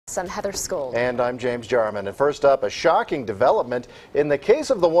I'm Heather Skold. And I'm James Jarman. And first up, a shocking development in the case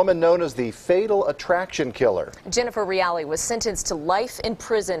of the woman known as the Fatal Attraction Killer. Jennifer Reali was sentenced to life in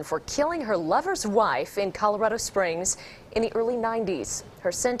prison for killing her lover's wife in Colorado Springs in the early 90s.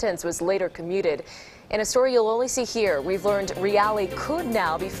 Her sentence was later commuted. In a story you'll only see here, we've learned Reali could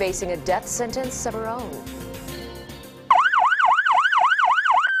now be facing a death sentence of her own.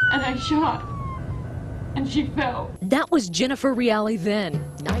 And I shot, and she fell. That was Jennifer Reali then,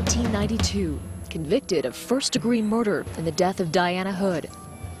 1992, convicted of first-degree murder in the death of Diana Hood.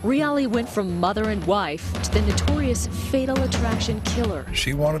 Reali went from mother and wife to the notorious Fatal Attraction Killer.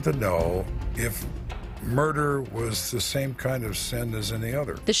 She wanted to know if murder was the same kind of sin as any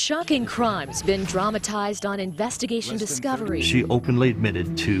other. The shocking crime's been dramatized on Investigation Discovery. She openly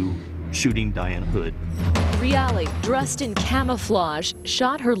admitted to shooting Diana Hood. Reali, dressed in camouflage,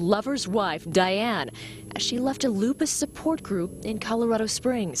 shot her lover's wife, Diane, as she left a lupus support group in Colorado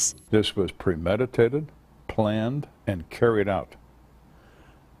Springs. This was premeditated, planned, and carried out.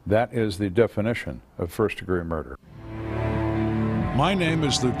 That is the definition of first-degree murder. My name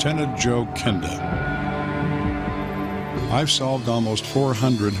is Lieutenant Joe Kenda. I've solved almost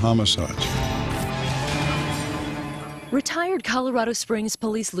 400 homicides. Retired Colorado Springs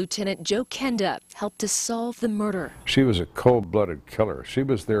Police Lieutenant Joe Kenda helped to solve the murder. She was a cold-blooded killer. She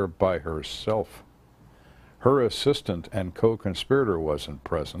was there by herself. Her assistant and co-conspirator wasn't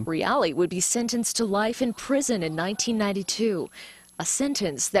present. Reali would be sentenced to life in prison in 1992, a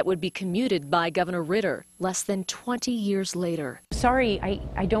sentence that would be commuted by Governor Ritter less than 20 years later. Sorry,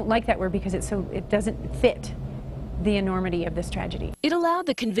 I don't like that word because it doesn't fit the enormity of this tragedy. It allowed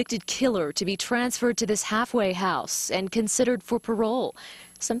the convicted killer to be transferred to this halfway house and considered for parole,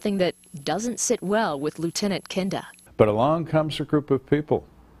 something that doesn't sit well with Lieutenant Kenda. But along comes a group of people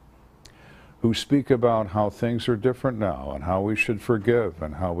who speak about how things are different now and how we should forgive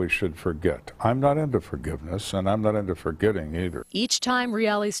and how we should forget. I'm not into forgiveness, and I'm not into forgetting either. Each time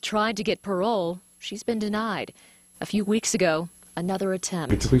Reali's tried to get parole, she's been denied. A few weeks ago, another attempt.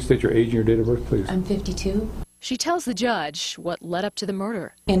 Could you please state your age and your date of birth, please? I'm 52. She tells the judge what led up to the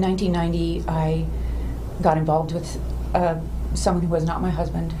murder. In 1990, I got involved with someone who was not my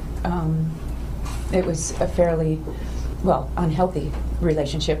husband. It was a fairly, unhealthy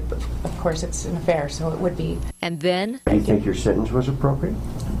relationship. Of course, it's an affair, so it would be. And then... Do you think your sentence was appropriate?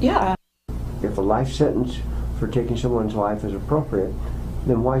 Yeah. If a life sentence for taking someone's life is appropriate,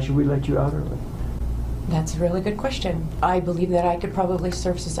 then why should we let you out early? That's a really good question. I believe that I could probably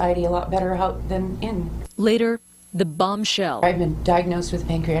serve society a lot better out than in. Later, the bombshell. I've been diagnosed with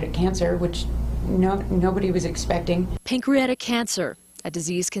pancreatic cancer, which nobody was expecting. Pancreatic cancer, a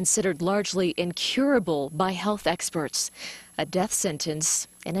disease considered largely incurable by health experts. A death sentence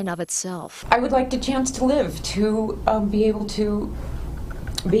in and of itself. I would like the chance to live, to be able to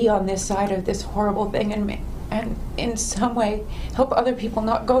be on this side of this horrible thing and in some way help other people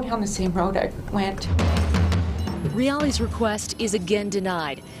not go down the same road I went. Reali's request is again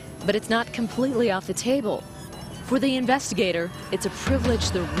denied, but it's not completely off the table. For the investigator, it's a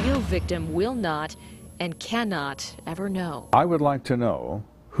privilege the real victim will not and cannot ever know. I would like to know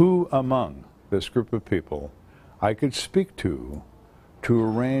who among this group of people I could speak to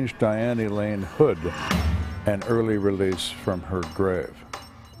arrange Diane Elaine Hood an early release from her grave.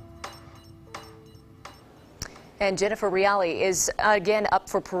 And Jennifer Reali is again up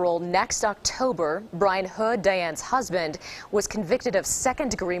for parole next October. Brian Hood, Diane's husband, was convicted of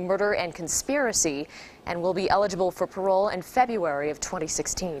second-degree murder and conspiracy and will be eligible for parole in February of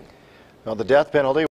 2016. Well, the death penalty